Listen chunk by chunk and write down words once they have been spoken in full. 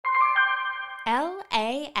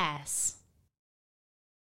LAS.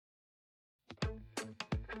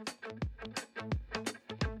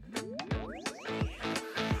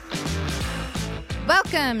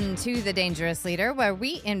 Welcome to The Dangerous Leader, where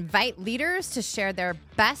we invite leaders to share their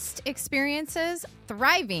best experiences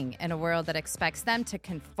thriving in a world that expects them to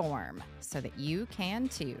conform so that you can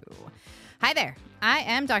too. Hi there, I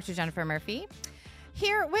am Dr. Jennifer Murphy,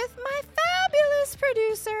 here with my fabulous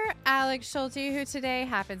producer, Alex Schulte, who today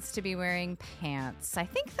happens to be wearing pants. I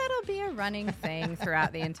think that'll be a running thing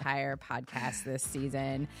throughout the entire podcast this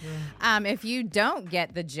season. If you don't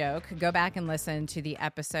get the joke, go back and listen to the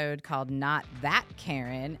episode called Not That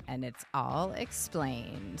Karen, and it's all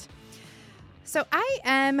explained. So I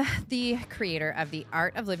am the creator of the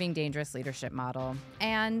Art of Living Dangerous Leadership model,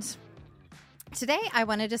 and today, I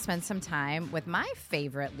wanted to spend some time with my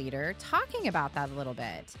favorite leader talking about that a little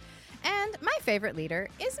bit. And my favorite leader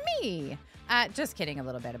is me. Just kidding a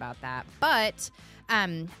little bit about that. But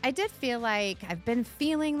I did feel like I've been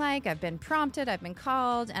prompted, I've been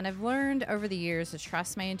called, and I've learned over the years to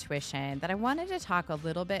trust my intuition that I wanted to talk a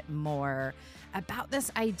little bit more about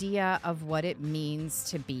this idea of what it means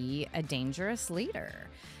to be a dangerous leader.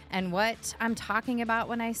 And what I'm talking about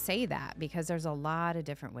when I say that, because there's a lot of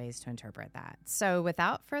different ways to interpret that. So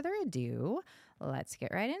without further ado, let's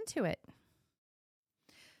get right into it.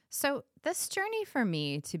 So this journey for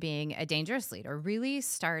me to being a dangerous leader really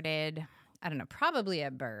started, I don't know, probably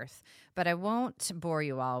at birth, but I won't bore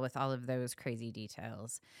you all with all of those crazy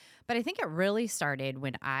details. But I think it really started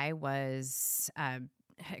when I was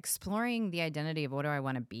exploring the identity of what do I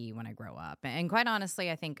want to be when I grow up. And quite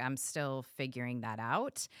honestly, I think I'm still figuring that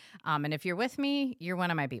out. And if you're with me, you're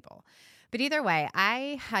one of my people. But either way,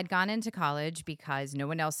 I had gone into college because no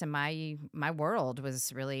one else in my world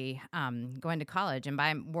was really going to college. And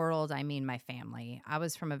by world, I mean my family. I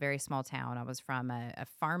was from a very small town. I was from a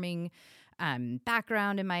farming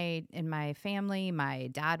background in my family. My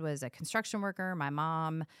dad was a construction worker. My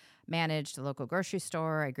mom managed a local grocery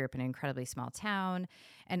store. I grew up in an incredibly small town.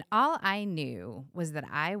 And all I knew was that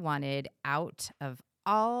I wanted out of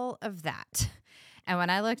all of that. And when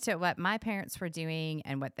I looked at what my parents were doing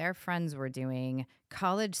and what their friends were doing,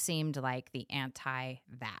 college seemed like the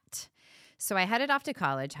anti-that. So I headed off to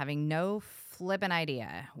college having no flippin'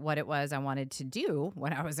 idea what it was I wanted to do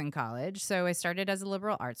when I was in college. So I started as a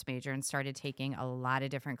liberal arts major and started taking a lot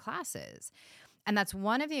of different classes. And that's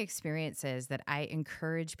one of the experiences that I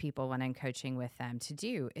encourage people when I'm coaching with them to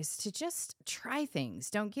do is to just try things.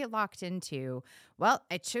 Don't get locked into, well,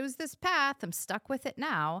 I chose this path, I'm stuck with it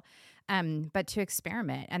now, but to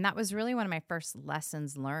experiment. And that was really one of my first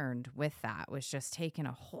lessons learned with that was just taking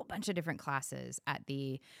a whole bunch of different classes at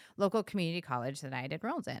the local community college that I had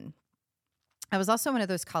enrolled in. I was also one of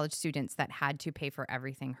those college students that had to pay for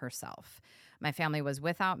everything herself. My family was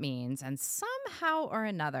without means, and somehow or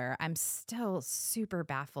another, I'm still super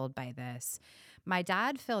baffled by this. My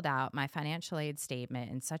dad filled out my financial aid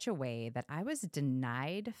statement in such a way that I was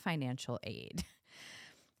denied financial aid.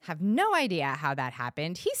 Have no idea how that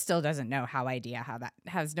happened. He still doesn't know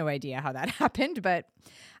has no idea how that happened, but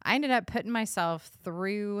I ended up putting myself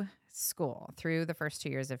through school, through the first 2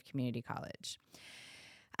 years of community college.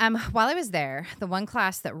 While I was there, the one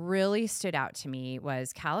class that really stood out to me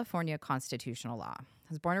was California constitutional law. I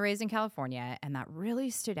was born and raised in California, and that really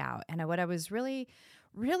stood out. And what I was really,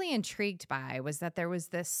 really intrigued by was that there was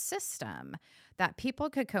this system that people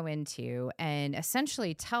could go into and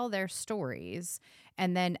essentially tell their stories,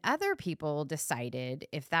 and then other people decided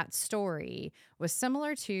if that story was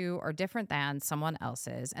similar to or different than someone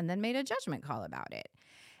else's, and then made a judgment call about it.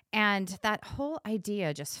 And that whole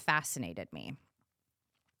idea just fascinated me.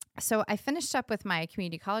 So I finished up with my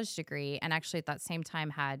community college degree and actually at that same time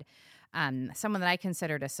had someone that I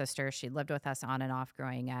considered a sister. She lived with us on and off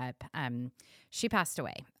growing up. She passed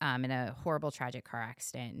away in a horrible, tragic car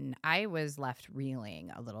accident, and I was left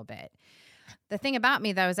reeling a little bit. The thing about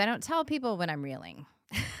me, though, is I don't tell people when I'm reeling.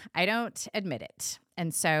 I don't admit it.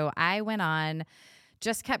 And so I went on,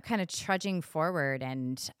 just kept kind of trudging forward,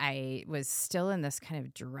 and I was still in this kind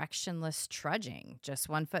of directionless trudging, just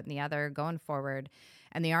one foot in the other, going forward.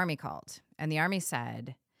 And the Army called, and the Army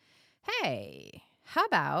said, hey, how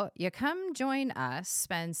about you come join us,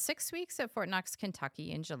 spend 6 weeks at Fort Knox,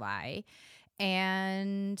 Kentucky in July,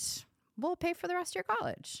 and we'll pay for the rest of your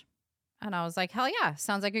college. And I was like, hell yeah,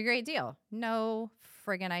 sounds like a great deal. No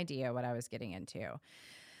friggin' idea what I was getting into.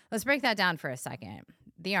 Let's break that down for a second.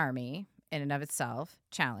 The Army, in and of itself,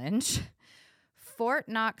 challenge. Fort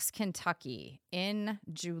Knox, Kentucky in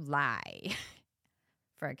July.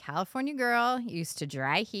 For a California girl used to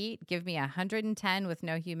dry heat, give me 110 with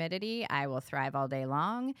no humidity. I will thrive all day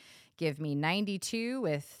long. give me 92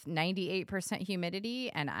 with 98% humidity,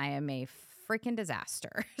 and I am a freaking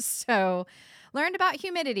disaster. So learned about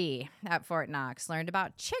humidity at Fort Knox, learned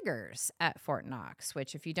about chiggers at Fort Knox,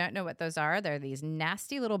 which if you don't know what those are, they're these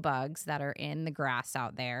nasty little bugs that are in the grass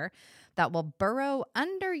out there that will burrow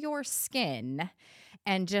under your skin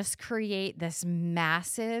and just create this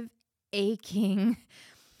massive, aching,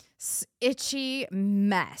 itchy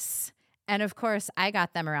mess. And of course, I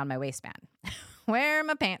got them around my waistband where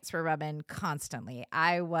my pants were rubbing constantly.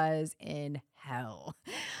 I was in hell.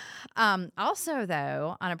 Also,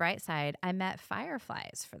 though, on a bright side, I met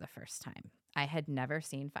fireflies for the first time. I had never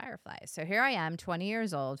seen fireflies. So here I am, 20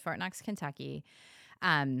 years old, Fort Knox, Kentucky.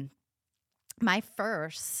 My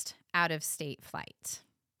first out-of-state flight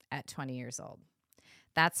at 20 years old.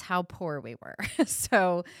 That's how poor we were.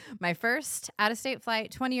 So my first out-of-state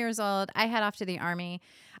flight, 20 years old, I head off to the Army.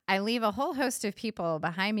 I leave a whole host of people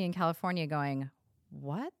behind me in California going,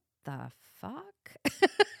 what the fuck?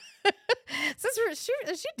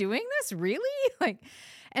 Is she doing this? Really?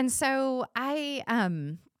 And so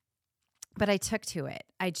but I took to it.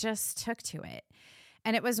 I just took to it.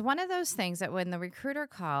 And it was one of those things that when the recruiter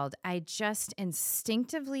called, I just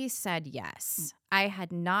instinctively said yes. I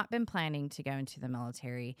had not been planning to go into the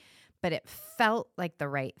military, but it felt like the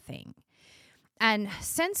right thing. And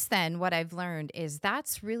since then, what I've learned is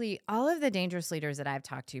that's really all of the dangerous leaders that I've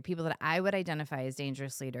talked to, people that I would identify as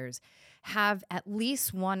dangerous leaders, have at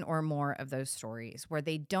least one or more of those stories where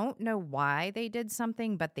they don't know why they did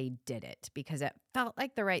something, but they did it because it felt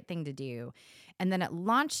like the right thing to do. And then it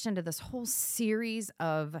launched into this whole series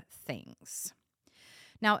of things.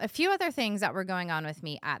 Now, a few other things that were going on with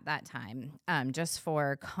me at that time, just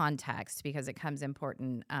for context, because it comes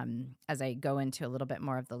important as I go into a little bit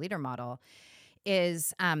more of the leader model,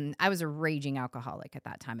 is I was a raging alcoholic at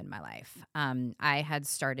that time in my life. I had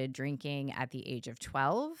started drinking at the age of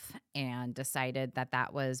 12 and decided that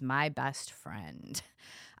that was my best friend.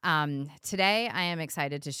 Today, I am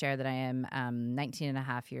excited to share that I am 19 and a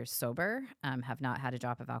half years sober, have not had a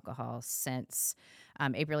drop of alcohol since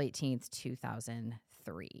April 18th,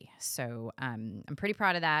 2003. So I'm pretty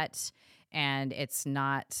proud of that. And it's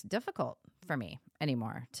not difficult for me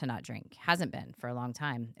anymore to not drink. Hasn't been for a long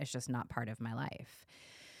time. It's just not part of my life.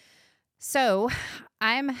 So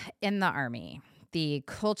I'm in the Army. The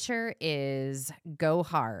culture is go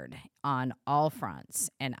hard on all fronts,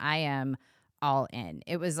 and I am all in.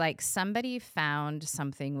 It was like somebody found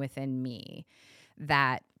something within me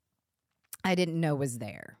that I didn't know was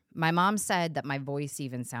there. My mom said that my voice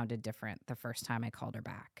even sounded different the first time I called her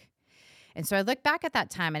back. And so I look back at that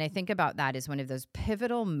time and I think about that as one of those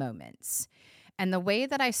pivotal moments. And the way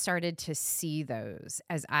that I started to see those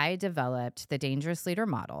as I developed the Dangerous Leader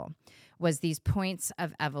model was these points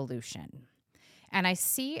of evolution. And I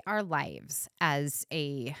see our lives as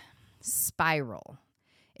a spiral.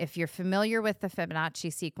 If you're familiar with the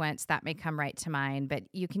Fibonacci sequence, that may come right to mind, but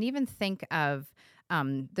you can even think of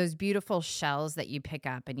those beautiful shells that you pick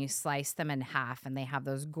up and you slice them in half, and they have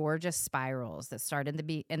those gorgeous spirals that start in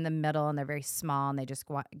the middle, and they're very small, and they just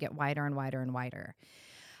get wider and wider and wider.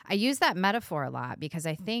 I use that metaphor a lot because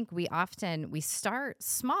I think we start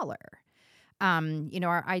smaller.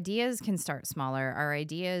 Our ideas can start smaller.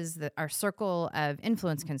 Our circle of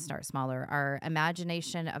influence can start smaller. Our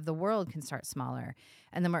imagination of the world can start smaller.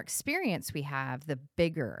 And the more experience we have, the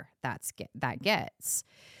bigger that gets.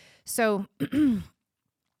 So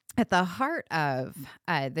at the heart of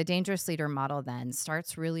the Dangerous Leader model then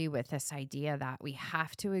starts really with this idea that we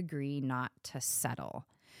have to agree not to settle.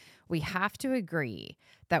 We have to agree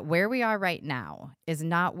that where we are right now is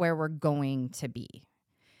not where we're going to be.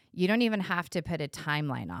 You don't even have to put a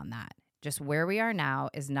timeline on that. Just where we are now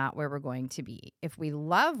is not where we're going to be. If we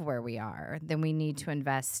love where we are, then we need to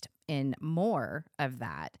invest in more of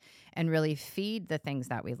that and really feed the things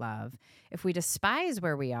that we love. If we despise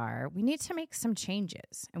where we are, we need to make some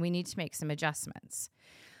changes and we need to make some adjustments.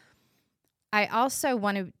 I also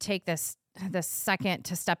want to take this second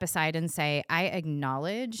to step aside and say, I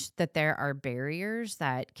acknowledge that there are barriers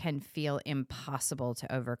that can feel impossible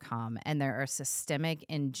to overcome, and there are systemic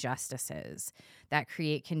injustices that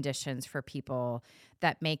create conditions for people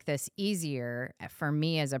that make this easier for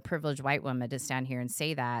me as a privileged white woman to stand here and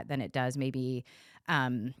say that than it does maybe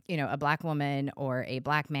a Black woman or a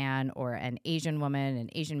Black man or an Asian woman, an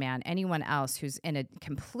Asian man, anyone else who's in a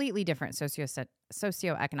completely different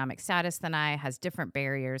socioeconomic status than I, has different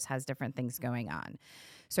barriers, has different things going on.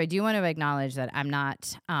 So I do want to acknowledge that I'm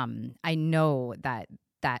not, I know that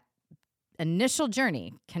initial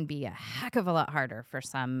journey can be a heck of a lot harder for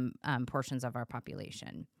some portions of our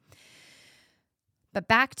population. But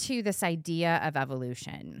back to this idea of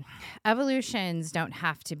evolution. Evolutions don't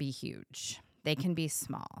have to be huge. They can be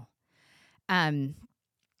small.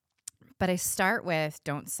 But I start with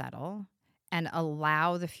don't settle and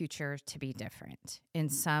allow the future to be different in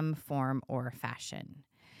some form or fashion.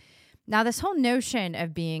 Now, this whole notion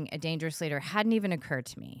of being a dangerous leader hadn't even occurred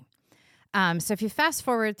to me. So if you fast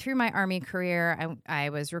forward through my Army career, I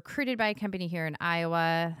was recruited by a company here in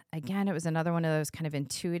Iowa. Again, it was another one of those kind of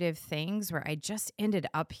intuitive things where I just ended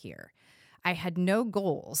up here. I had no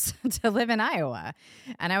goals to live in Iowa.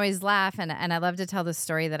 And I always laugh, and I love to tell the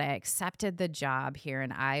story that I accepted the job here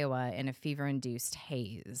in Iowa in a fever-induced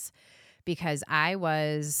haze because I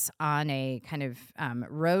was on a kind of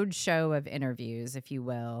road show of interviews, if you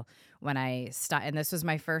will, when I stopped. And this was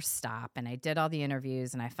my first stop, and I did all the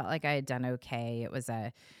interviews, and I felt like I had done okay.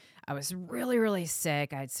 I was really, really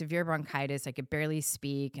sick. I had severe bronchitis. I could barely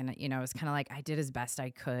speak. And, it was kind of like I did as best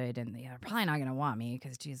I could. And they're probably not going to want me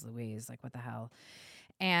because, geez Louise, like, what the hell?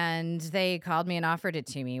 And they called me and offered it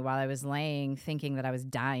to me while I was laying thinking that I was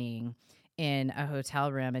dying in a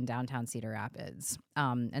hotel room in downtown Cedar Rapids.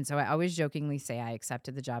 And so I always jokingly say I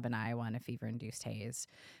accepted the job in Iowa in a fever-induced haze.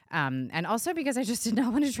 And also because I just did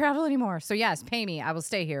not want to travel anymore. So yes, pay me. I will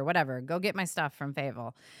stay here. Whatever. Go get my stuff from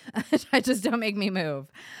Fayetteville. Just don't make me move.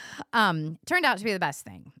 Turned out to be the best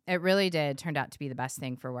thing. It really did. Turned out to be the best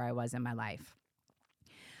thing for where I was in my life.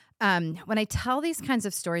 When I tell these kinds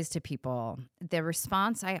of stories to people, the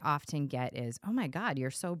response I often get is, oh my God, you're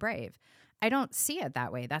so brave. I don't see it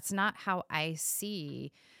that way. That's not how I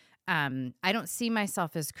see. I don't see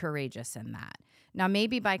myself as courageous in that. Now,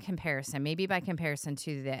 maybe by comparison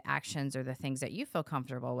to the actions or the things that you feel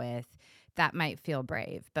comfortable with, that might feel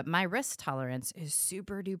brave. But my risk tolerance is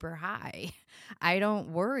super duper high. I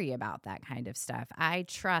don't worry about that kind of stuff. I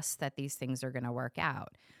trust that these things are going to work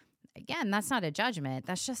out. Again, that's not a judgment.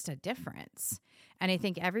 That's just a difference. And I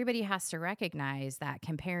think everybody has to recognize that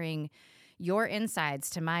comparing your insides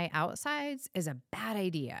to my outsides is a bad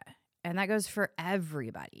idea. And that goes for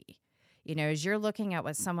everybody. As you're looking at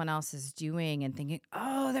what someone else is doing and thinking,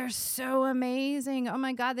 oh, they're so amazing. Oh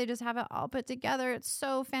my God, they just have it all put together. It's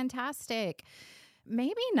so fantastic.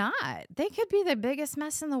 Maybe not. They could be the biggest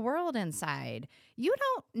mess in the world inside. You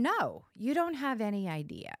don't know. You don't have any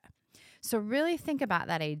idea. So really think about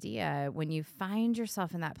that idea when you find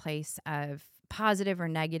yourself in that place of positive or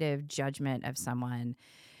negative judgment of someone.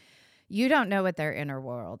 You don't know what their inner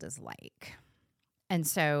world is like. And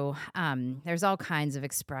so there's all kinds of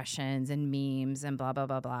expressions and memes and blah, blah,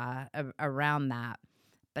 blah, blah around that.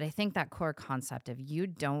 But I think that core concept of you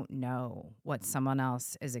don't know what someone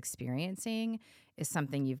else is experiencing is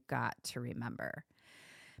something you've got to remember.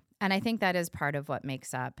 And I think that is part of what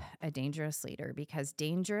makes up a dangerous leader, because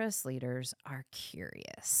dangerous leaders are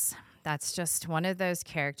curious. That's just one of those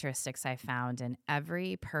characteristics I found in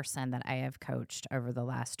every person that I have coached over the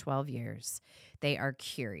last 12 years. They are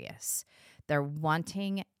curious. They're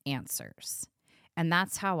wanting answers. And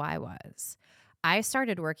that's how I was. I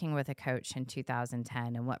started working with a coach in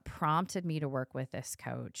 2010, and what prompted me to work with this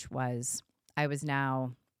coach was I was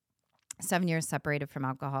now 7 years separated from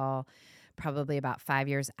alcohol, probably about 5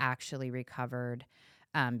 years actually recovered,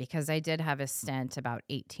 because I did have a stint about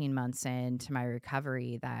 18 months into my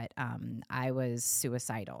recovery that I was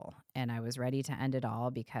suicidal, and I was ready to end it all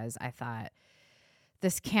because I thought,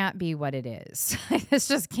 this can't be what it is. This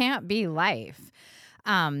just can't be life.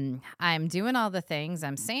 I'm doing all the things.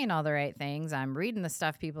 I'm saying all the right things. I'm reading the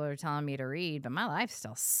stuff people are telling me to read, but my life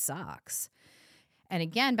still sucks. And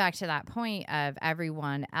again, back to that point of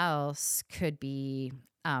everyone else could be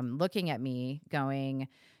looking at me going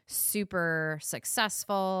super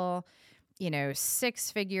successful,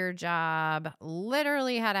 6-figure job,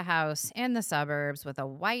 literally had a house in the suburbs with a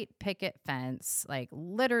white picket fence, like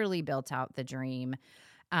literally built out the dream.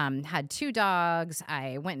 Had 2 dogs.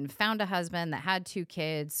 I went and found a husband that had 2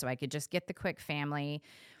 kids so I could just get the quick family.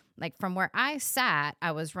 Like from where I sat,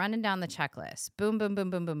 I was running down the checklist. Boom, boom, boom,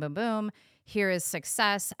 boom, boom, boom, boom. Here is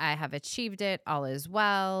success. I have achieved it. All is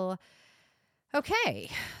well. Okay,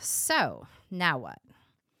 so now what?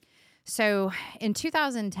 So in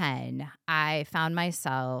 2010, I found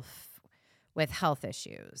myself with health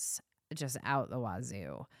issues just out the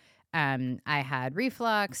wazoo. I had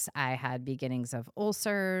reflux. I had beginnings of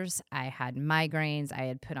ulcers. I had migraines. I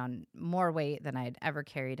had put on more weight than I had ever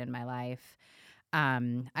carried in my life.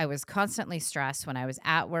 I was constantly stressed. When I was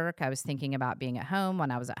at work, I was thinking about being at home.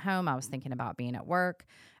 When I was at home, I was thinking about being at work.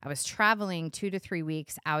 I was traveling 2 to 3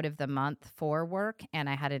 weeks out of the month for work, and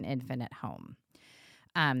I had an infant at home.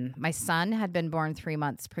 My son had been born 3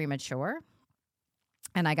 months premature,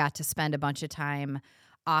 and I got to spend a bunch of time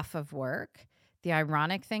off of work The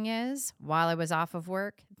ironic thing is, while I was off of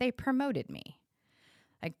work, they promoted me.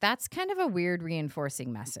 Like, that's kind of a weird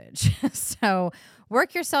reinforcing message. So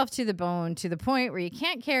work yourself to the bone to the point where you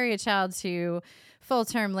can't carry a child to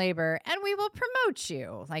full-term labor, and we will promote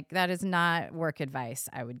you. Like, that is not work advice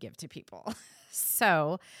I would give to people.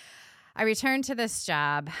 So I returned to this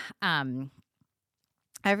job.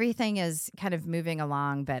 Everything is kind of moving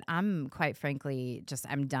along, but I'm quite frankly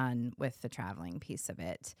I'm done with the traveling piece of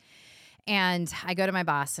it. And I go to my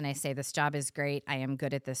boss and I say, this job is great. I am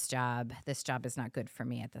good at this job. This job is not good for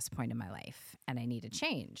me at this point in my life, and I need a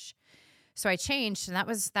change. So I changed, and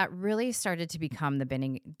that really started to become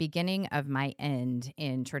the beginning of my end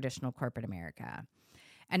in traditional corporate America.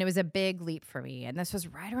 And it was a big leap for me. And this was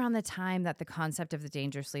right around the time that the concept of the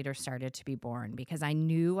Dangerous Leader started to be born, because I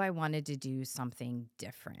knew I wanted to do something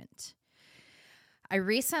different. I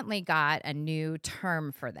recently got a new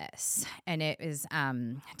term for this, and it is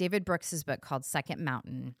David Brooks' book called Second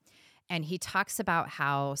Mountain. And he talks about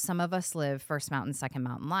how some of us live first mountain, second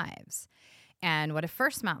mountain lives. And what a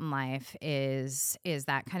first mountain life is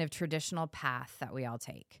that kind of traditional path that we all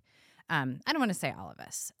take. I don't want to say all of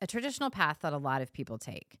us, a traditional path that a lot of people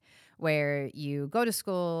take, where you go to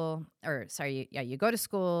school, you go to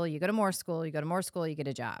school, you go to more school, you go to more school, you get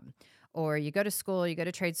a job. Or you go to school, you go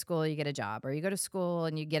to trade school, you get a job. Or you go to school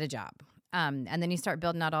and you get a job. And then you start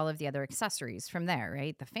building out all of the other accessories from there,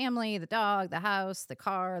 right? The family, the dog, the house, the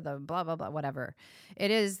car, the blah, blah, blah, whatever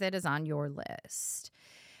it is that is on your list.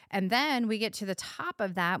 And then we get to the top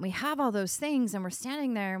of that, and we have all those things, and we're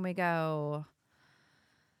standing there and we go,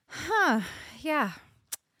 yeah,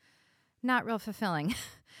 not real fulfilling.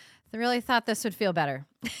 I really thought this would feel better.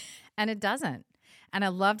 And it doesn't. And I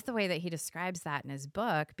loved the way that he describes that in his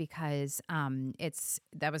book, because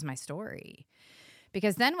that was my story.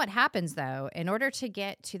 Because then what happens, though, in order to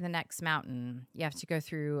get to the next mountain, you have to go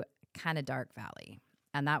through kind of dark valley.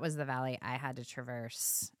 And that was the valley I had to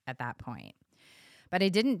traverse at that point. But I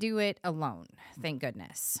didn't do it alone, thank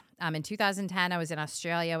goodness. In 2010, I was in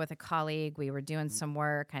Australia with a colleague. We were doing some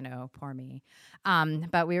work. I know, poor me.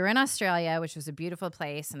 But we were in Australia, which was a beautiful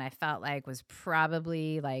place, and I felt like was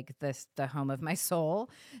probably like the home of my soul,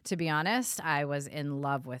 to be honest. I was in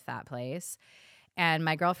love with that place. And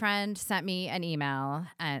my girlfriend sent me an email,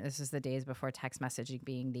 and this was the days before text messaging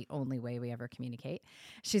being the only way we ever communicate.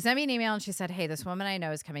 She sent me an email, and she said, hey, this woman I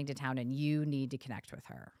know is coming to town, and you need to connect with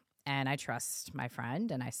her. And I trust my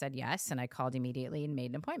friend, and I said yes, and I called immediately and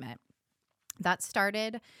made an appointment. That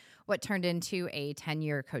started what turned into a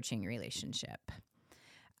 10-year coaching relationship,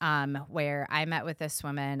 where I met with this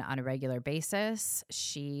woman on a regular basis.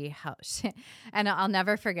 And I'll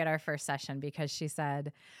never forget our first session, because she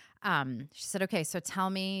said, okay, so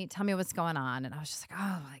tell me what's going on. And I was just like,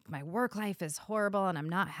 like my work life is horrible, and I'm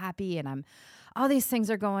not happy, and all these things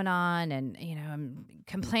are going on, and, I'm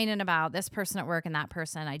complaining about this person at work and that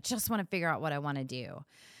person. I just want to figure out what I want to do.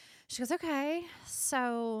 She goes, okay,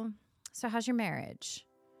 so how's your marriage?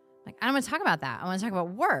 Like, I don't want to talk about that. I want to talk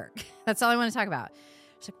about work. That's all I want to talk about.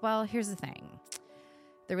 She's like, well, here's the thing.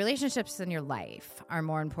 The relationships in your life are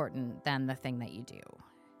more important than the thing that you do.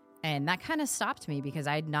 And that kind of stopped me, because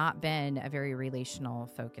I'd not been a very relational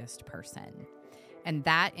focused person. And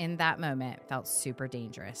that in that moment felt super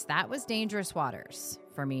dangerous. That was dangerous waters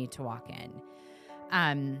for me to walk in.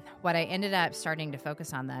 What I ended up starting to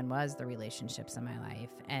focus on then was the relationships in my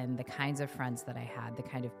life, and the kinds of friends that I had, the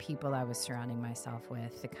kind of people I was surrounding myself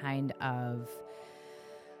with, the kind of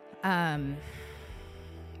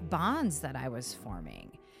bonds that I was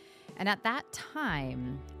forming. And at that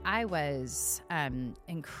time, I was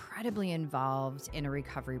incredibly involved in a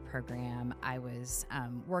recovery program. I was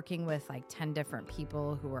working with like 10 different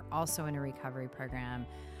people who were also in a recovery program.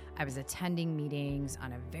 I was attending meetings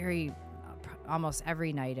on almost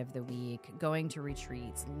every night of the week, going to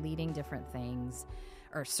retreats, leading different things,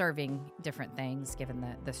 or serving different things, given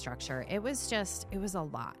the structure. It was a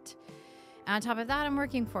lot. On top of that, I'm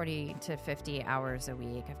working 40 to 50 hours a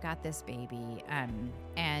week. I've got this baby,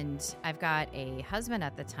 and I've got a husband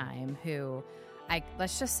at the time who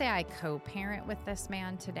let's just say I co-parent with this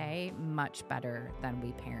man today much better than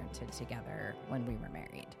we parented together when we were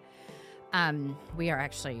married. We are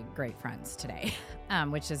actually great friends today,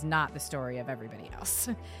 which is not the story of everybody else.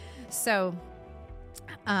 So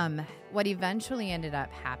what eventually ended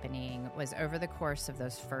up happening was, over the course of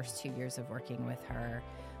those first 2 years of working with her,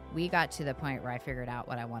 we got to the point where I figured out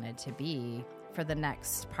what I wanted to be for the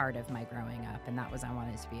next part of my growing up, and that was I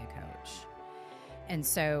wanted to be a coach. And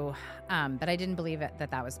so, but I didn't believe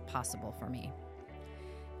that was possible for me.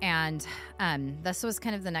 And this was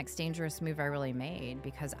kind of the next dangerous move I really made,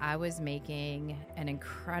 because I was making an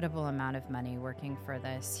incredible amount of money working for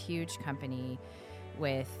this huge company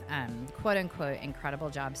with quote unquote incredible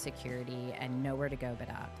job security and nowhere to go but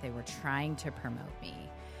up. They were trying to promote me.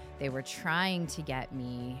 They were trying to get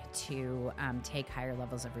me to take higher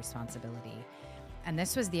levels of responsibility. And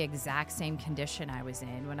this was the exact same condition I was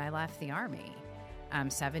in when I left the Army.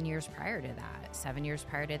 7 years prior to that. 7 years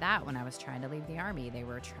prior to that, when I was trying to leave the Army, they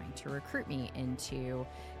were trying to recruit me into,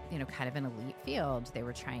 kind of an elite field. They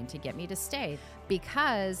were trying to get me to stay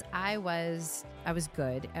because I was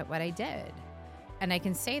good at what I did. And I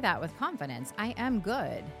can say that with confidence. I am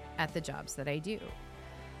good at the jobs that I do.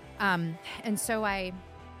 And so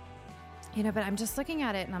but I'm just looking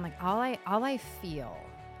at it and I'm like, all I feel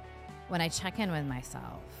when I check in with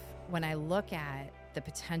myself, when I look at the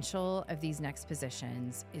potential of these next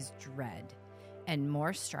positions, is dread and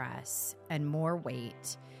more stress and more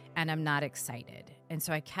weight, and I'm not excited. And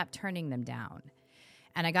so I kept turning them down.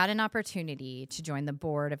 And I got an opportunity to join the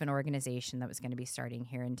board of an organization that was going to be starting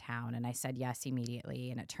here in town. And I said yes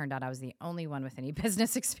immediately. And it turned out I was the only one with any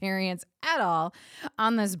business experience at all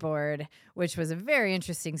on this board, which was a very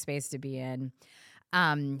interesting space to be in.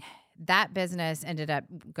 That business ended up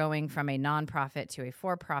going from a nonprofit to a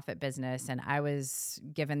for-profit business, and I was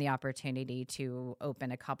given the opportunity to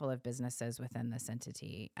open a couple of businesses within this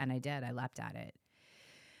entity, and I did. I leapt at it.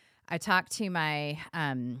 I talked to my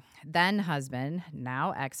then husband,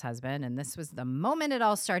 now ex-husband, and this was the moment it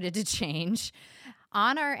all started to change.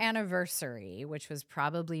 On our anniversary, which was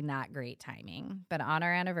probably not great timing, but on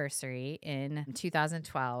our anniversary in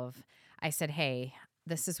 2012, I said, hey,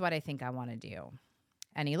 this is what I think I want to do.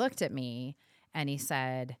 And he looked at me and he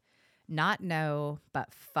said, not no,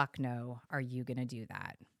 but fuck no, are you going to do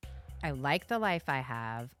that? I like the life I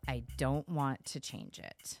have. I don't want to change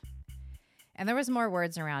it. And there was more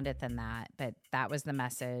words around it than that, but that was the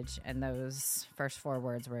message. And those first 4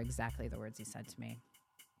 words were exactly the words he said to me.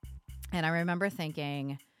 And I remember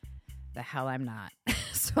thinking, the hell I'm not.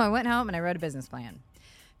 So I went home and I wrote a business plan.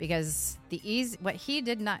 Because what he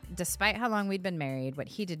did not, despite how long we'd been married, what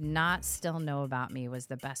he did not still know about me was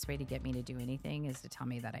the best way to get me to do anything is to tell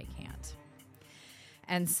me that I can't.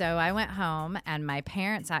 And so I went home, and my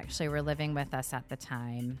parents actually were living with us at the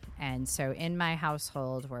time. And so in my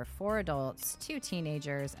household were 4 adults, 2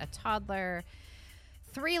 teenagers, a toddler,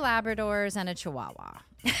 3 Labradors, and a Chihuahua.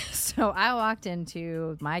 So I walked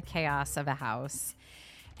into my chaos of a house.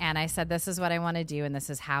 And I said, this is what I want to do, and this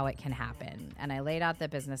is how it can happen. And I laid out the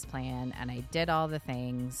business plan, and I did all the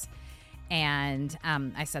things. And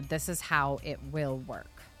I said, this is how it will work.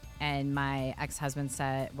 And my ex-husband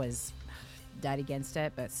was dead against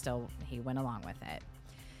it, but still he went along with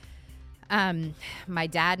it. My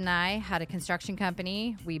dad and I had a construction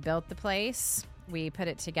company. We built the place. We put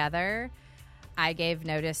it together. I gave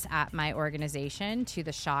notice at my organization, to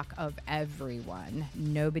the shock of everyone.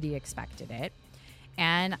 Nobody expected it.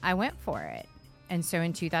 And I went for it. And so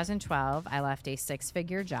in 2012, I left a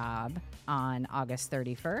 6-figure job on August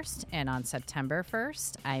 31st. And on September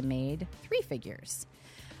 1st, I made 3 figures.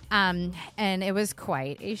 And it was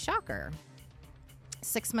quite a shocker.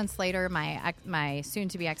 6 months later, my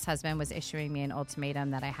soon-to-be ex-husband was issuing me an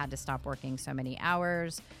ultimatum that I had to stop working so many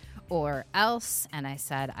hours or else. And I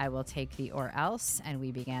said, I will take the or else. And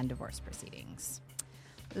we began divorce proceedings.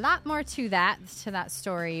 A lot more to that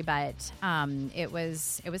story, but it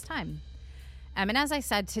was time. And as I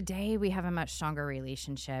said, today we have a much stronger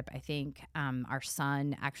relationship. I think our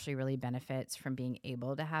son actually really benefits from being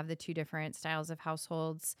able to have the 2 different styles of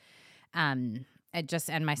households. And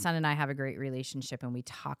my son and I have a great relationship, and we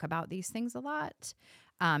talk about these things a lot.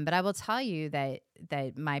 But I will tell you that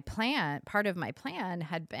part of my plan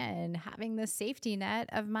had been having the safety net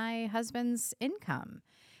of my husband's income.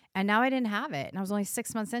 And now I didn't have it. And I was only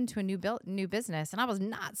 6 months into a new business, and I was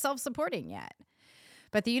not self-supporting yet.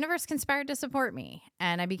 But the universe conspired to support me,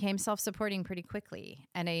 and I became self-supporting pretty quickly.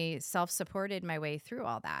 And I self-supported my way through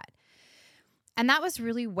all that. And that was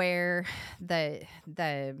really where the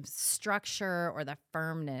structure or the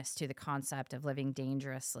firmness to the concept of living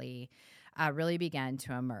dangerously really began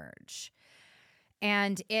to emerge.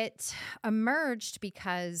 And it emerged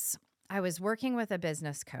because I was working with a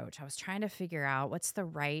business coach. I was trying to figure out what's the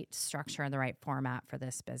right structure and the right format for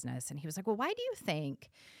this business. And he was like, well, why do you think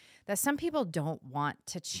that some people don't want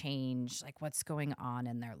to change like what's going on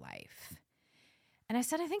in their life? And I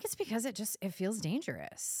said, I think it's because it feels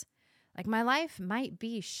dangerous. Like my life might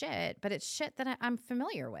be shit, but it's shit that I'm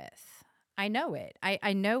familiar with. I know it.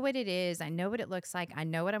 I know what it is. I know what it looks like. I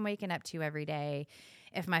know what I'm waking up to every day.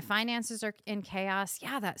 If my finances are in chaos,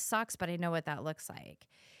 yeah, that sucks, but I know what that looks like.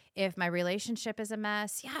 If my relationship is a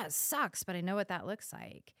mess, yeah, it sucks, but I know what that looks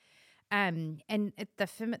like.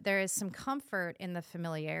 There is some comfort in the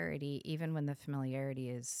familiarity, even when the familiarity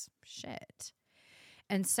is shit.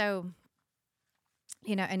 And so,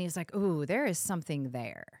 and he's like, ooh, there is something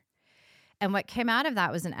there. And what came out of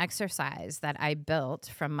that was an exercise that I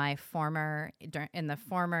built from in the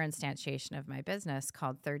former instantiation of my business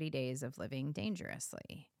called 30 Days of Living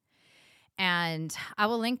Dangerously. And I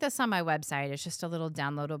will link this on my website. It's just a little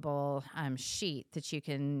downloadable sheet that you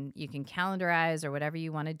can calendarize or whatever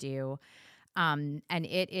you want to do. And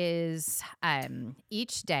it is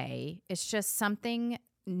each day, it's just something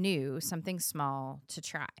new, something small to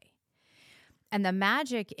try. And the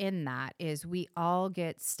magic in that is we all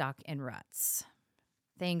get stuck in ruts.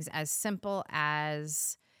 Things as simple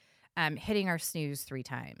as hitting our snooze 3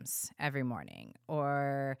 times every morning,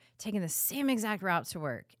 or taking the same exact route to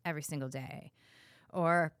work every single day,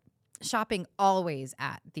 or shopping always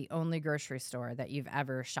at the only grocery store that you've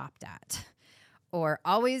ever shopped at, or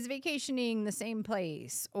always vacationing the same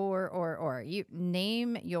place, or you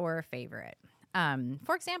name your favorite.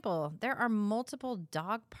 For example, there are multiple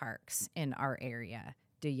dog parks in our area.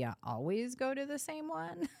 Do you always go to the same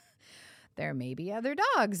one? There may be other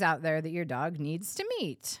dogs out there that your dog needs to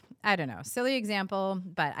meet. I don't know. Silly example,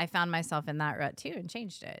 but I found myself in that rut too and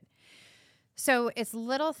changed it. So it's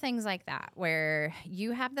little things like that where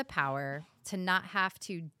you have the power to not have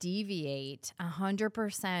to deviate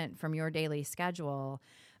 100% from your daily schedule,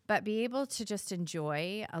 but be able to just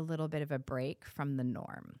enjoy a little bit of a break from the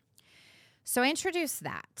norm. So I introduced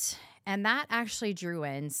that, and that actually drew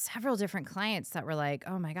in several different clients that were like,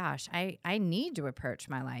 oh my gosh, I need to approach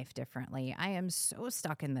my life differently. I am so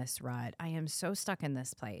stuck in this rut. I am so stuck in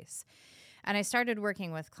this place. And I started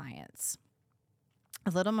working with clients a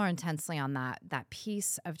little more intensely on that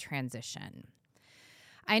piece of transition.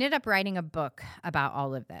 I ended up writing a book about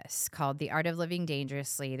all of this called The Art of Living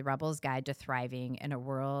Dangerously, The Rebel's Guide to Thriving in a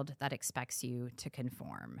World That Expects You to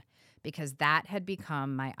Conform, because that had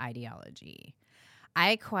become my ideology.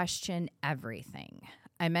 I question everything.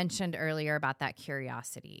 I mentioned earlier about that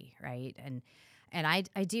curiosity, right? And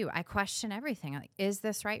I do. I question everything. Like, is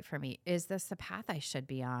this right for me? Is this the path I should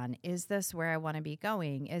be on? Is this where I want to be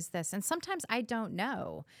going? Is this? And sometimes I don't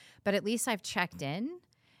know, but at least I've checked in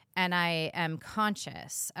and I am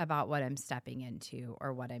conscious about what I'm stepping into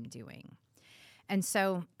or what I'm doing. And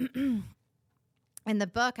so in the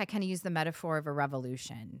book, I kind of use the metaphor of a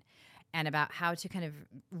revolution and about how to kind of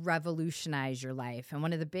revolutionize your life. And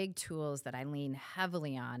one of the big tools that I lean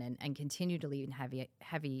heavily on and continue to lean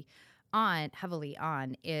heavily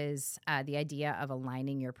on is the idea of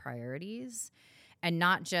aligning your priorities, and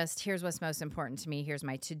not just here's what's most important to me, here's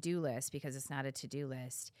my to-do list, because it's not a to-do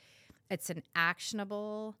list. It's an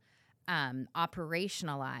actionable,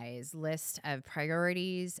 operationalized list of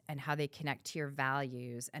priorities and how they connect to your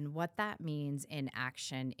values and what that means in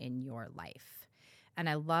action in your life. And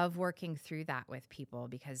I love working through that with people,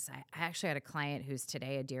 because I actually had a client who's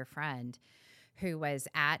today a dear friend who was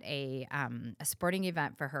at a sporting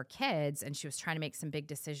event for her kids, and she was trying to make some big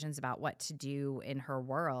decisions about what to do in her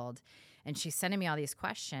world. And she's sending me all these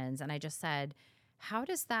questions, and I just said, how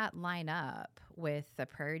does that line up with the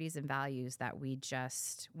priorities and values that we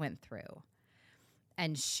just went through?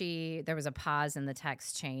 And there was a pause in the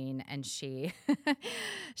text chain, and she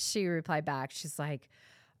replied back. She's like,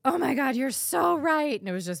 oh my God, you're so right. And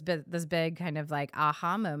it was just this big kind of like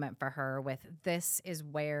aha moment for her with, this is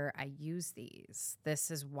where I use these. This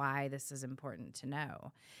is why this is important to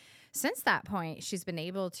know. Since that point, she's been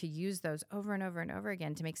able to use those over and over and over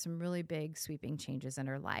again to make some really big sweeping changes in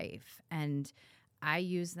her life. And I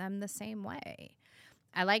use them the same way.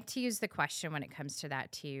 I like to use the question when it comes to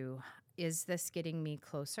that too, is this getting me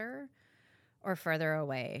closer or further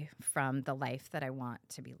away from the life that I want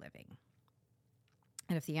to be living?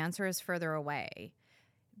 And if the answer is further away,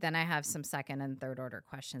 then I have some second and third order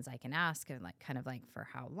questions I can ask, and like for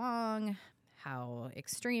how long, how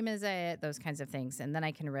extreme is it, those kinds of things. And then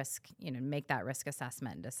I can make that risk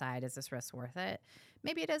assessment and decide, is this risk worth it?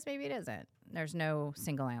 Maybe it is, maybe it isn't. There's no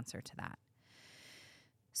single answer to that.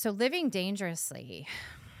 So living dangerously,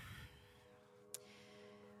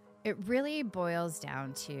 it really boils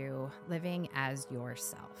down to living as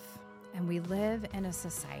yourself. And we live in a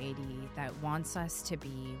society that wants us to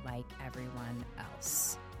be like everyone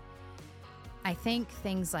else. I think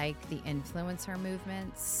things like the influencer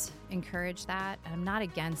movements encourage that. And I'm not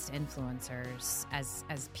against influencers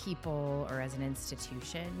as people or as an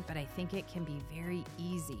institution, but I think it can be very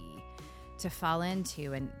easy to fall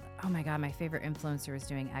into, and oh my God, my favorite influencer is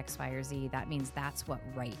doing X, Y, or Z. That means that's what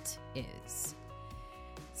right is.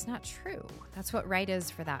 It's not true. That's what right is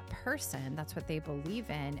for that person. That's what they believe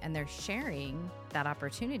in, and they're sharing that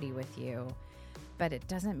opportunity with you, but it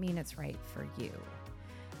doesn't mean it's right for you.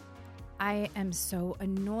 I am so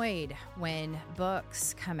annoyed when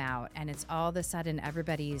books come out and it's all of a sudden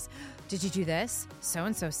everybody's, did you do this?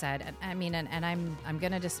 So-and-so said. And I mean, and I'm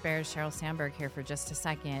going to disparage Sheryl Sandberg here for just a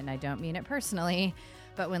second. I don't mean it personally,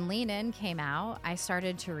 but when Lean In came out, I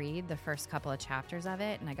started to read the first couple of chapters of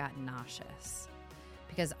it and I got nauseous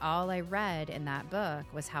because all I read in that book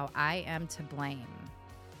was how I am to blame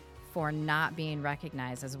for not being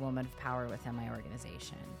recognized as a woman of power within my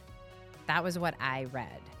organization. That was what I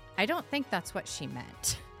read. I don't think that's what she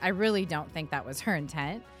meant. I really don't think that was her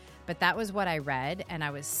intent, but that was what I read, and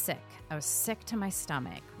I was sick. I was sick to my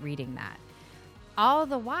stomach reading that. All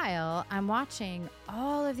the while, I'm watching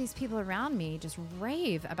all of these people around me just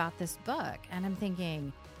rave about this book, and I'm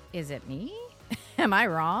thinking, is it me? Am I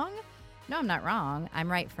wrong? No, I'm not wrong.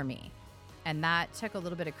 I'm right for me. And that took a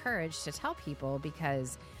little bit of courage to tell people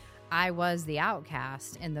because I was the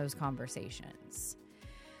outcast in those conversations.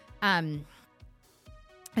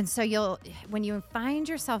 And so when you find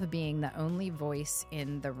yourself being the only voice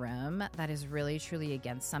in the room that is really truly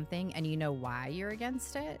against something and you know why you're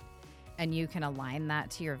against it and you can align that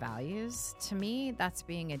to your values, to me, that's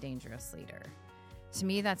being a dangerous leader. To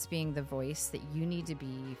me, that's being the voice that you need to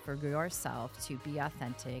be for yourself to be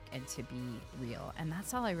authentic and to be real. And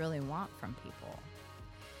that's all I really want from people.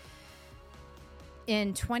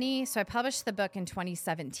 So I published the book in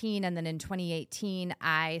 2017, and then in 2018,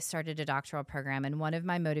 I started a doctoral program. And one of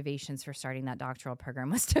my motivations for starting that doctoral program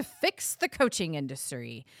was to fix the coaching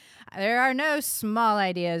industry. There are no small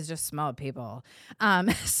ideas, just small people.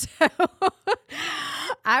 So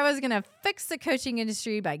I was going to fix the coaching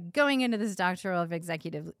industry by going into this Doctor of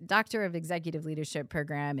Executive Leadership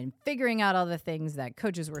program and figuring out all the things that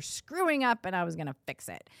coaches were screwing up, and I was going to fix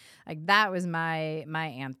it. Like that was my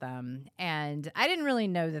anthem. And I didn't really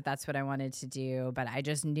know that that's what I wanted to do, but I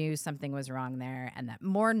just knew something was wrong there and that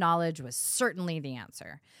more knowledge was certainly the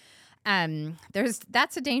answer.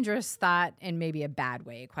 That's a dangerous thought in maybe a bad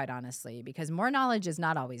way, quite honestly, because more knowledge is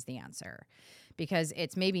not always the answer, because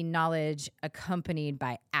it's maybe knowledge accompanied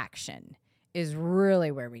by action is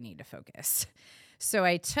really where we need to focus. So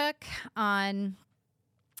I took on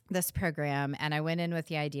this program and I went in with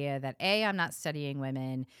the idea that A, I'm not studying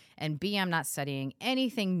women, and B, I'm not studying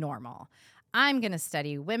anything normal. I'm going to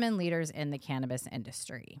study women leaders in the cannabis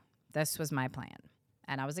industry. This was my plan,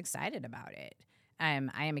 and I was excited about it. I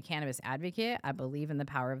am a cannabis advocate. I believe in the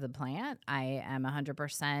power of the plant. I am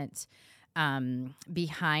 100%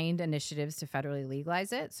 behind initiatives to federally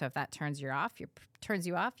legalize it. So if that turns you off,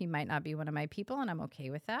 you might not be one of my people, and I'm okay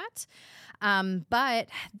with that. But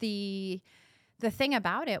the thing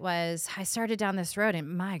about it was I started down this road,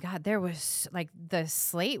 and my God, there was like the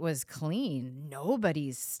slate was clean.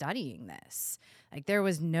 Nobody's studying this. Like there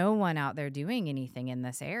was no one out there doing anything in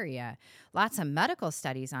this area. Lots of medical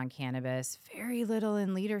studies on cannabis, very little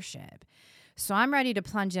in leadership. So I'm ready to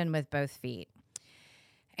plunge in with both feet.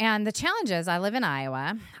 And the challenge is I live in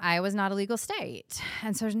Iowa. Iowa's not a legal state.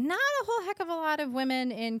 And so there's not a whole heck of a lot of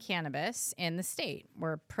women in cannabis in the state.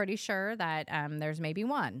 We're pretty sure that there's maybe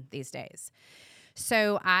one these days.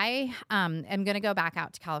 So I am going to go back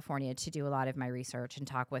out to California to do a lot of my research and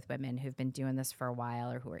talk with women who've been doing this for a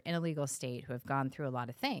while or who are in a legal state, who have gone through a lot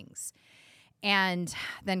of things. And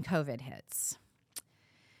then COVID hits.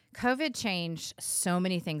 COVID changed so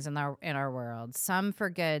many things in our world, some for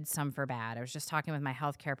good, some for bad. I was just talking with my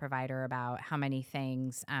healthcare provider about how many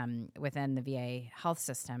things within the VA health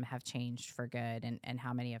system have changed for good and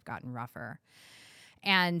how many have gotten rougher.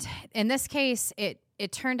 And in this case, it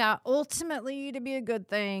turned out ultimately to be a good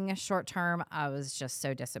thing. Short term, I was just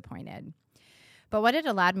so disappointed. But what it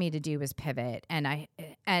allowed me to do was pivot. And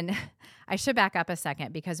I should back up a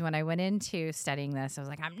second, because when I went into studying this, I was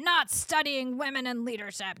like, I'm not studying women in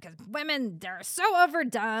leadership because women, they're so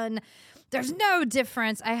overdone. There's no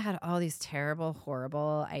difference. I had all these terrible,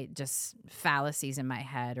 horrible, fallacies in my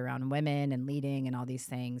head around women and leading and all these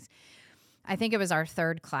things. I think it was our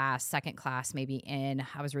second class, maybe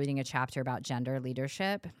I was reading a chapter about gender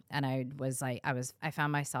leadership, and I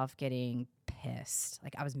found myself getting pissed.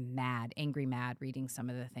 Like I was mad, angry mad, reading some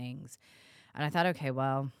of the things. And I thought, okay,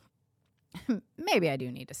 well, maybe I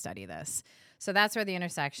do need to study this. So that's where the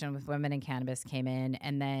intersection with women in cannabis came in.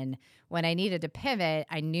 And then when I needed to pivot,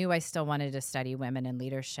 I knew I still wanted to study women in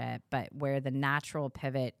leadership, but where the natural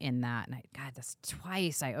pivot in that, and that's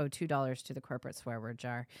twice I owe $2 to the corporate swear word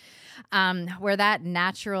jar, where that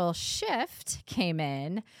natural shift came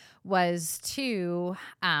in was to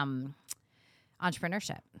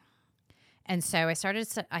entrepreneurship. And so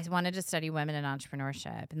I wanted to study women in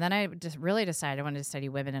entrepreneurship. And then I just really decided I wanted to study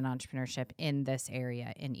women in entrepreneurship in this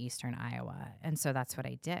area in Eastern Iowa. And so that's what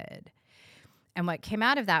I did. And what came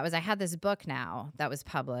out of that was I had this book now that was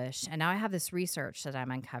published, and now I have this research that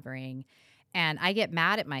I'm uncovering. And I get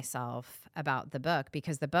mad at myself about the book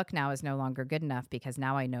because the book now is no longer good enough because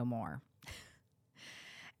now I know more.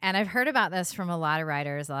 And I've heard about this from a lot of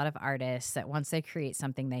writers, a lot of artists, that once they create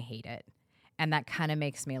something, they hate it. And that kind of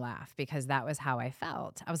makes me laugh because that was how I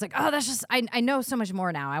felt. I was like, oh, that's just, I know so much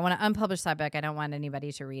more now. I want to unpublish that book. I don't want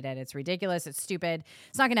anybody to read it. It's ridiculous. It's stupid.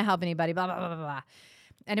 It's not going to help anybody, blah, blah, blah, blah, blah.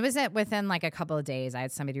 And it was within like a couple of days, I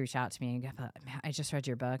had somebody reach out to me and go, I just read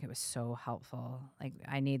your book. It was so helpful. Like,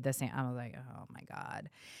 I need this. I was like, oh my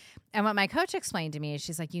God. And what my coach explained to me is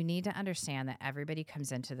she's like, you need to understand that everybody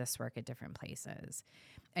comes into this work at different places.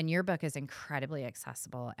 And your book is incredibly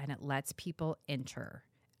accessible and it lets people enter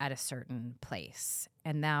at a certain place.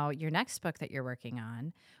 And now your next book that you're working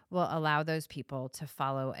on will allow those people to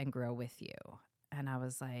follow and grow with you. And I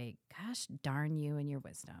was like, gosh, darn you and your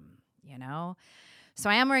wisdom, you know? So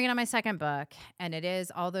I am working on my second book, and it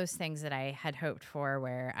is all those things that I had hoped for,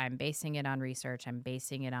 where I'm basing it on research, I'm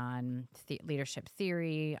basing it on leadership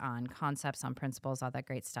theory, on concepts, on principles, all that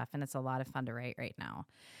great stuff, and it's a lot of fun to write right now.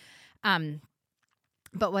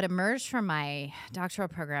 But what emerged from my doctoral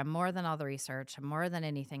program, more than all the research, more than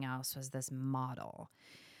anything else, was this model.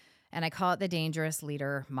 And I call it the Dangerous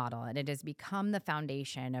Leader Model, and it has become the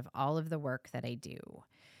foundation of all of the work that I do.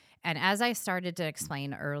 And as I started to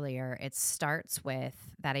explain earlier, it starts with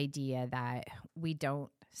that idea that we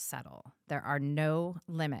don't settle. There are no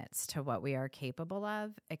limits to what we are capable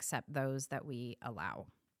of except those that we allow.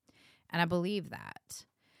 And I believe that.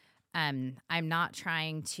 I'm not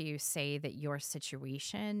trying to say that your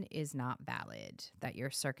situation is not valid, that your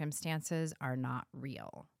circumstances are not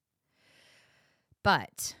real.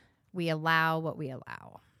 But we allow what we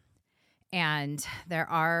allow. And there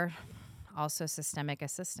are also systemic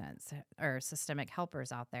assistance or systemic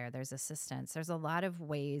helpers out there. There's assistance. There's a lot of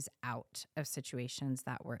ways out of situations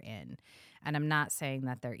that we're in. And I'm not saying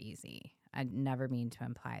that they're easy. I never mean to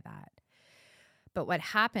imply that. But what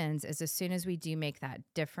happens is as soon as we do make that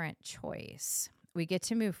different choice, we get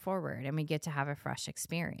to move forward and we get to have a fresh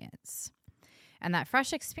experience. And that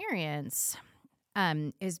fresh experience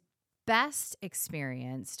is best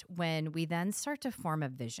experienced when we then start to form a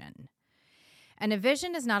vision. And a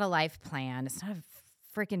vision is not a life plan. It's not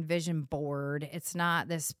a freaking vision board. It's not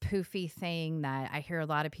this poofy thing that I hear a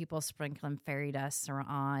lot of people sprinkling fairy dust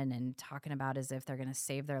on and talking about as if they're going to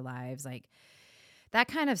save their lives. Like that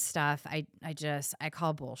kind of stuff, I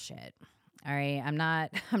call bullshit. All right. I'm not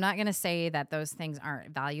going to say that those things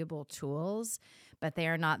aren't valuable tools, but they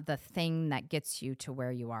are not the thing that gets you to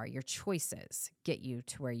where you are. Your choices get you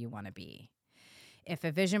to where you want to be. If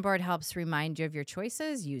a vision board helps remind you of your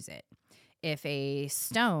choices, use it. If a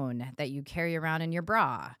stone that you carry around in your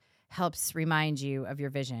bra helps remind you of your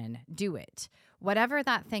vision, do it. Whatever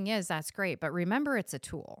that thing is, that's great. But remember, it's a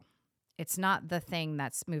tool. It's not the thing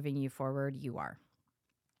that's moving you forward. You are.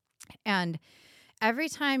 And every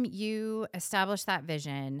time you establish that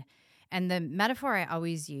vision, and the metaphor I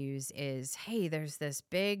always use is, hey, there's this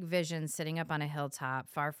big vision sitting up on a hilltop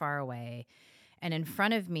far, far away. And in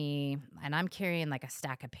front of me, and I'm carrying like a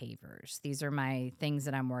stack of pavers. These are my things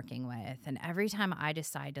that I'm working with. And every time I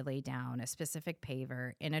decide to lay down a specific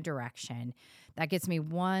paver in a direction, that gets me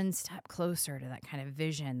one step closer to that kind of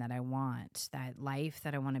vision that I want, that life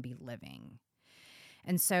that I want to be living.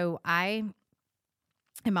 And so I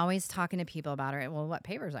am always talking to people about it. Well, what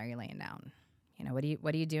pavers are you laying down? You know,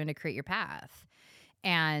 what are you doing to create your path?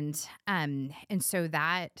 And so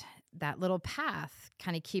that little path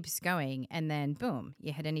kind of keeps going, and then boom,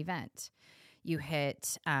 you hit an event. You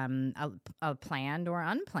hit a planned or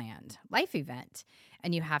unplanned life event,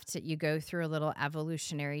 and you go through a little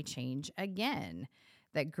evolutionary change again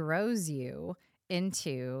that grows you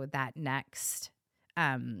into that next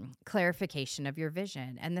clarification of your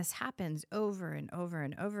vision. And this happens over and over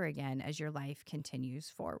and over again as your life continues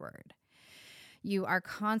forward. You are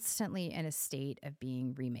constantly in a state of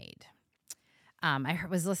being remade. I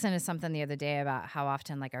was listening to something the other day about how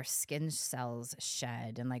often like our skin cells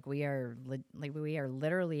shed, and like we are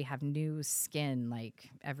literally have new skin like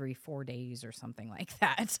every 4 days or something like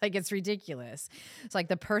that. It's like, it's ridiculous. It's like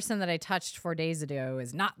the person that I touched 4 days ago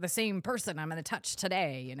is not the same person I'm going to touch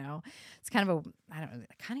today. You know, it's kind of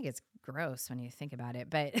it kind of gets gross when you think about it,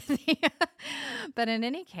 but in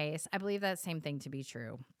any case, I believe that same thing to be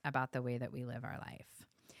true about the way that we live our life.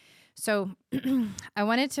 So I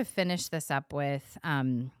wanted to finish this up with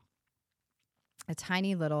a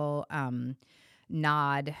tiny little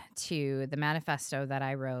nod to the manifesto that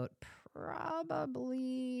I wrote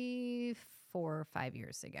probably 4 or 5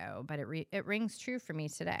 years ago, but it rings true for me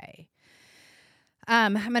today.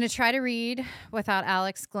 I'm going to try to read without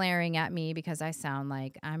Alex glaring at me because I sound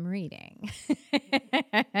like I'm reading.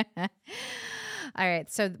 All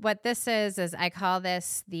right. So what this is I call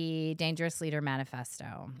this the Dangerous Leader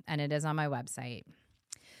Manifesto, and it is on my website.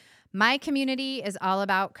 My community is all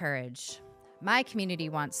about courage. My community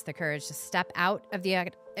wants the courage to step out of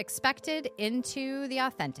the expected into the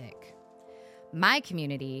authentic. My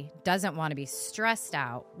community doesn't want to be stressed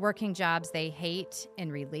out, working jobs they hate in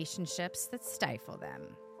relationships that stifle them.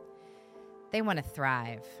 They want to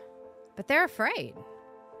thrive, but they're afraid.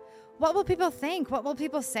 What will people think? What will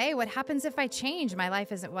people say? What happens if I change? My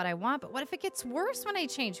life isn't what I want, but what if it gets worse when I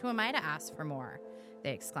change? Who am I to ask for more?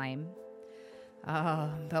 They exclaim.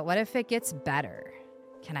 Oh, but what if it gets better?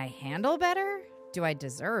 Can I handle better? Do I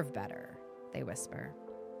deserve better? They whisper.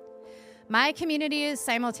 My community is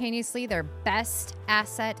simultaneously their best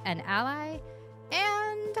asset and ally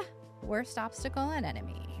and worst obstacle and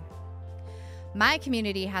enemy. My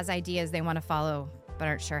community has ideas they want to follow but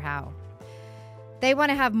aren't sure how. They want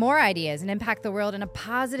to have more ideas and impact the world in a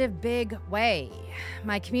positive, big way.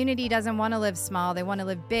 My community doesn't want to live small. They want to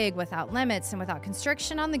live big without limits and without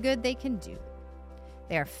constriction on the good they can do.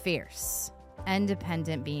 They are fierce,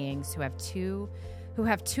 independent beings who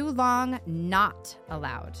have too long not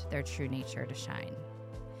allowed their true nature to shine.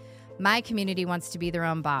 My community wants to be their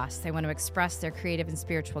own boss. They want to express their creative and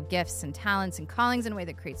spiritual gifts and talents and callings in a way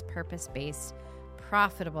that creates purpose-based,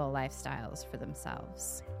 profitable lifestyles for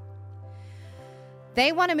themselves.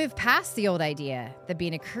 They want to move past the old idea that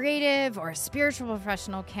being a creative or a spiritual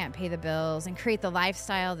professional can't pay the bills and create the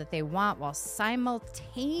lifestyle that they want while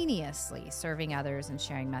simultaneously serving others and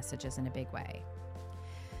sharing messages in a big way.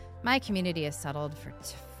 My community has settled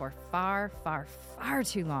for far, far, far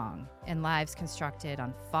too long in lives constructed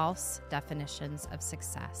on false definitions of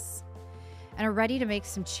success and are ready to make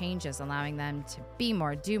some changes, allowing them to be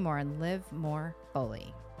more, do more, and live more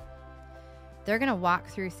fully. They're going to walk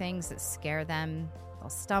through things that scare them. They'll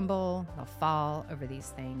stumble, they'll fall over these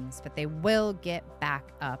things, but they will get back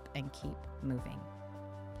up and keep moving.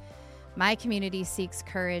 My community seeks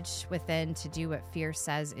courage within to do what fear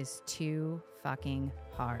says is too fucking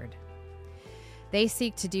hard. They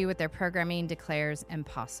seek to do what their programming declares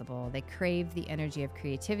impossible. They crave the energy of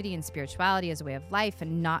creativity and spirituality as a way of life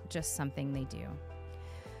and not just something they do.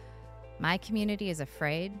 My community is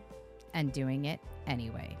afraid and doing it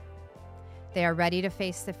anyway. They are ready to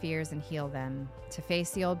face the fears and heal them, to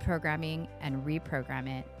face the old programming and reprogram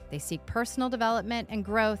it. They seek personal development and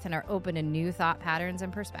growth and are open to new thought patterns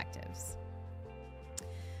and perspectives.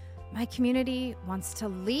 My community wants to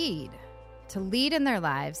lead in their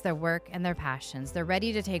lives, their work, and their passions. They're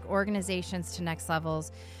ready to take organizations to next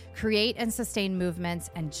levels, create and sustain movements,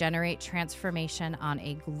 and generate transformation on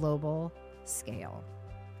a global scale.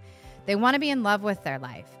 They want to be in love with their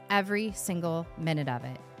life, every single minute of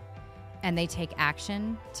it. And they take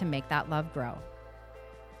action to make that love grow.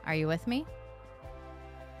 Are you with me?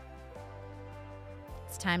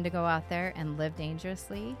 It's time to go out there and live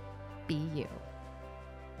dangerously. Be you.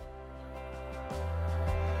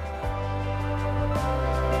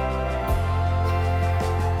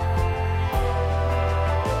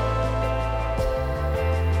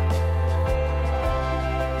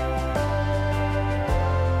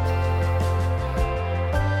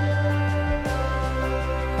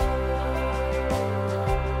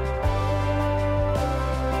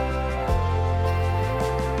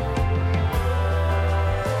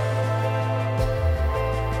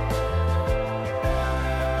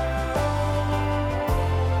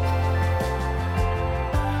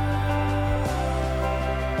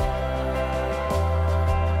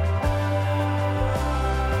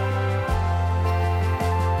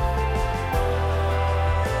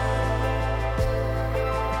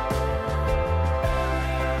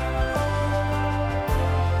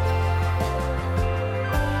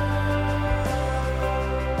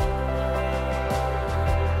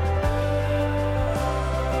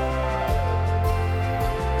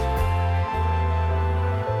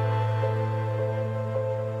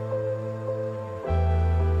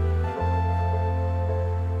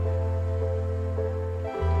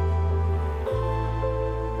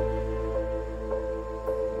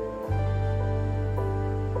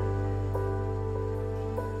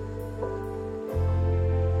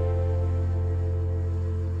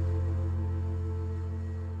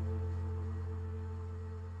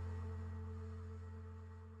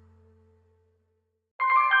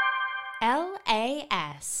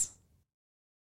 LAS.